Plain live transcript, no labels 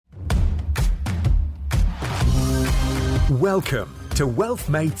Welcome to Wealth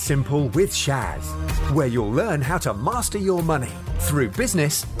Made Simple with Shaz, where you'll learn how to master your money through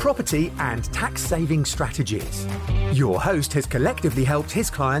business, property, and tax-saving strategies. Your host has collectively helped his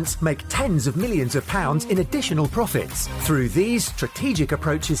clients make tens of millions of pounds in additional profits through these strategic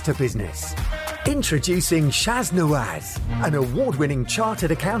approaches to business. Introducing Shaz Nawaz, an award-winning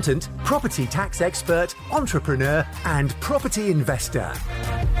chartered accountant, property tax expert, entrepreneur, and property investor.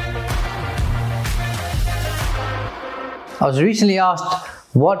 I was recently asked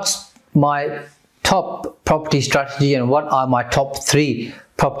what's my top property strategy and what are my top 3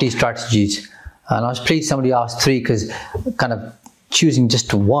 property strategies. And I was pleased somebody asked 3, because kind of choosing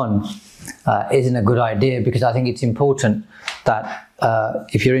just one isn't a good idea, because I think it's important that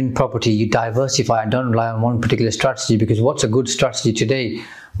if you're in property, you diversify and don't rely on one particular strategy, because what's a good strategy today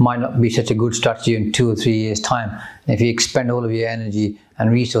might not be such a good strategy in 2 or 3 years' time. And if you expend all of your energy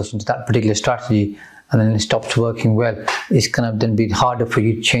and resource into that particular strategy, and then it stops working well, it's going to then be harder for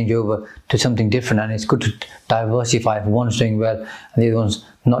you to change over to something different. And it's good to diversify. If one's doing well and the other one's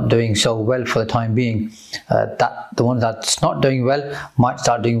not doing so well for the time being, that the one that's not doing well might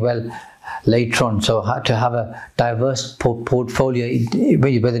start doing well later on. So to have a diverse portfolio,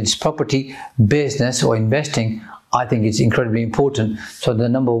 whether it's property, business, or investing, I think it's incredibly important. So the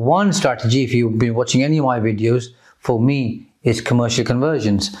number 1 strategy, if you've been watching any of my videos, for me is commercial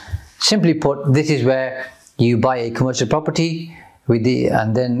conversions. Simply put, this is where you buy a commercial property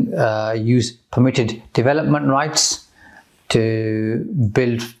and then use permitted development rights to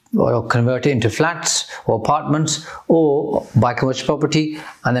build or convert it into flats or apartments, or buy commercial property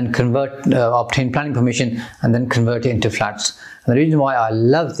and then obtain planning permission and then convert it into flats. And the reason why I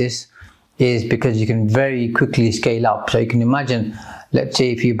love this is because you can very quickly scale up. So you can imagine, let's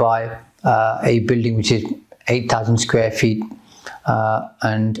say if you buy a building which is 8,000 square feet,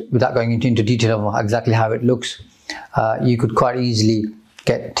 and without going into detail of exactly how it looks, you could quite easily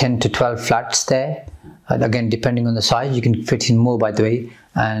get 10 to 12 flats there. Again, depending on the size, you can fit in more, by the way.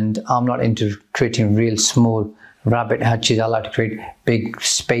 And I'm not into creating real small rabbit hutches. I like to create big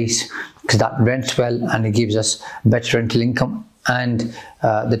space, because that rents well and it gives us better rental income, and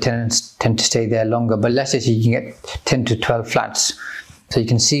the tenants tend to stay there longer. But let's say you can get 10 to 12 flats. So you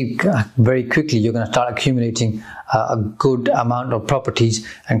can see very quickly you're going to start accumulating a good amount of properties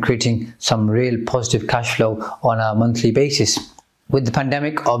and creating some real positive cash flow on a monthly basis. With the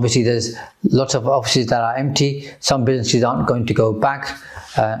pandemic, obviously there's lots of offices that are empty. Some businesses aren't going to go back.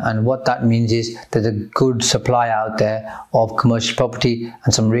 And what that means is there's a good supply out there of commercial property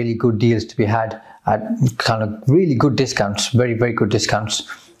and some really good deals to be had at kind of really good discounts, very, very good discounts.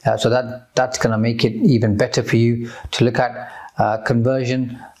 So that's going to make it even better for you to look at.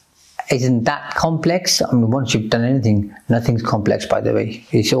 Conversion isn't that complex. I mean, once you've done anything, nothing's complex, by the way.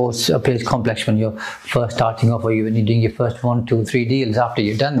 It also appears complex when you're first starting off, or when you're doing your first 1, 2, 3 deals. After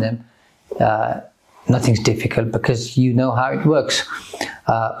you've done them, nothing's difficult, because you know how it works.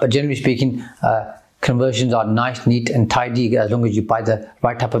 But generally speaking, conversions are nice, neat and tidy, as long as you buy the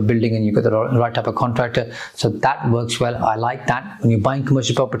right type of building and you've got the right type of contractor. So that works well. I like that. When you're buying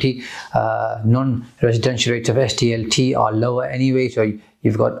commercial property, non-residential rates of SDLT are lower anyway, so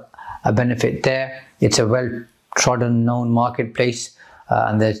you've got a benefit there. It's a well-trodden, known marketplace,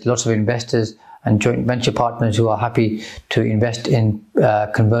 and there's lots of investors and joint venture partners who are happy to invest in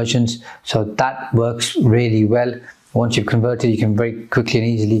conversions. So that works really well. Once you've converted, you can very quickly and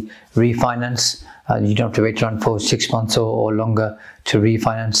easily refinance. You don't have to wait around for 6 months or longer to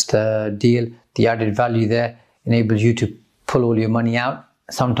refinance the deal. The added value there enables you to pull all your money out,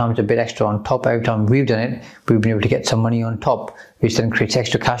 sometimes a bit extra on top. Every time we've done it, we've been able to get some money on top, which then creates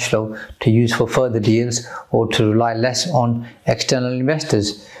extra cash flow to use for further deals or to rely less on external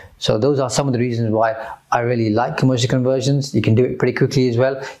investors. So those are some of the reasons why I really like commercial conversions. You can do it pretty quickly as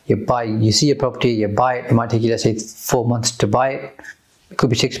well. You see a property, you buy it. It might take you, let's say, 4 months to buy it. It could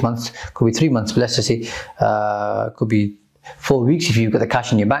be 6 months, could be 3 months, but let's just say could be 4 weeks if you've got the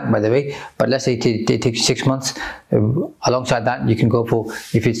cash in your bank, by the way. But let's say it takes you 6 months. Alongside that, you can go for,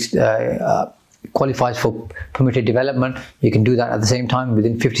 if it's qualifies for permitted development, you can do that at the same time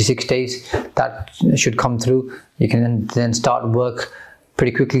within 56 days. That should come through. You can then start work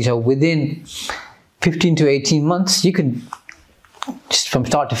pretty quickly. So within 15 to 18 months, you can, just from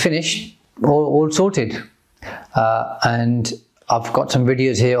start to finish, all sorted. And I've got some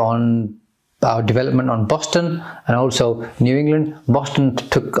videos here on our development on Boston and also New England. Boston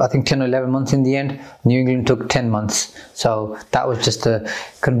took, I think, 10 or 11 months in the end. New England took 10 months. So that was just the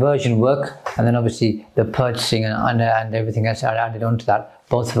conversion work. And then obviously the purchasing and everything else I added on to that.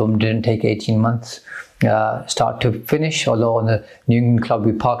 Both of them didn't take 18 months start to finish. Although on the New England club,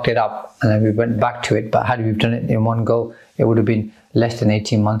 we parked it up and then we went back to it. But had we done it in one go, it would have been less than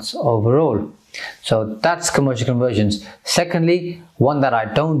 18 months overall. So that's commercial conversions. Secondly, one that I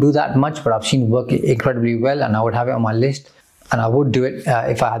don't do that much, but I've seen work incredibly well, and I would have it on my list, and I would do it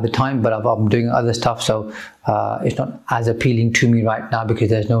if I had the time, but I'm doing other stuff, so it's not as appealing to me right now because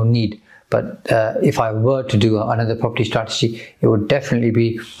there's no need. But if I were to do another property strategy, it would definitely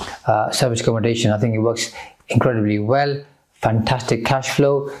be service accommodation. I think it works incredibly well, fantastic cash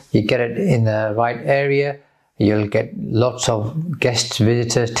flow, you get it in the right area. You'll get lots of guests,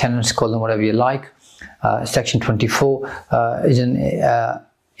 visitors, tenants, call them whatever you like. Section 24 isn't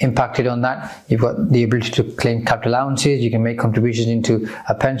impacted on that. You've got the ability to claim capital allowances. You can make contributions into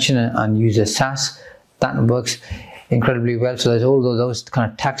a pension and use a SAS. That works incredibly well. So there's all those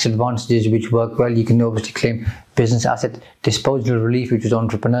kind of tax advantages which work well. You can obviously claim business asset disposal relief, which is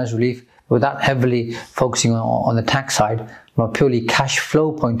entrepreneurs relief, without heavily focusing on the tax side. From a purely cash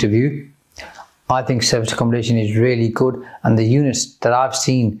flow point of view, I think service accommodation is really good, and the units that I've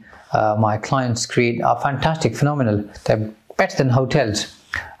seen my clients create are fantastic, phenomenal. They're better than hotels.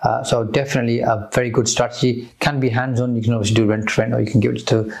 So definitely a very good strategy. Can be hands-on. You can obviously do rent to rent, or you can give it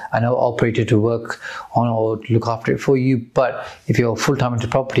to an operator to work on or look after it for you. But if you're full-time into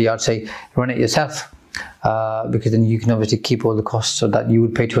property, I'd say run it yourself. Because then you can obviously keep all the costs so that you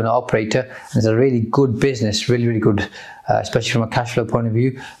would pay to an operator. And it's a really good business, really good, especially from a cash flow point of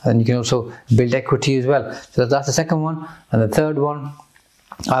view. And you can also build equity as well. So that's the second one. And the third one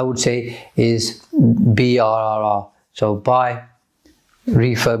I would say is BRRR. So buy,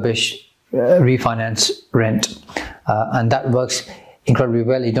 refurbish, refinance, rent. And that works incredibly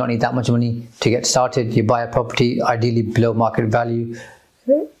well. You don't need that much money to get started. You buy a property, ideally below market value,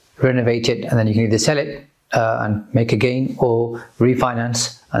 renovate it, and then you can either sell it and make a gain, or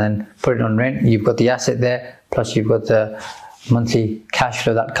refinance and then put it on rent. You've got the asset there, plus you've got the monthly cash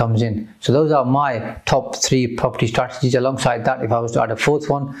flow that comes in. So those are my top 3 property strategies. Alongside that, if I was to add a fourth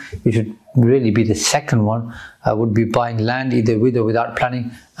one, which would really be the second one, would be buying land either with or without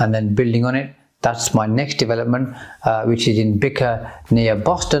planning and then building on it. That's my next development, which is in Bicker near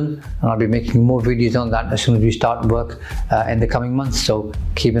Boston, and I'll be making more videos on that as soon as we start work in the coming months, so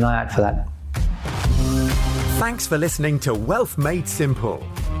keep an eye out for that. Thanks for listening to Wealth Made Simple.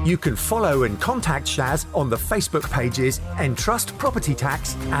 You can follow and contact Shaz on the Facebook pages Entrust Property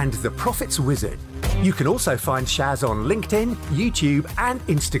Tax and The Profits Wizard. You can also find Shaz on LinkedIn, YouTube and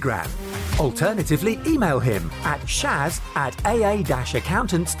Instagram. Alternatively, email him at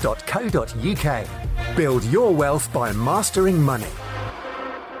shaz@aa-accountants.co.uk. Build your wealth by mastering money.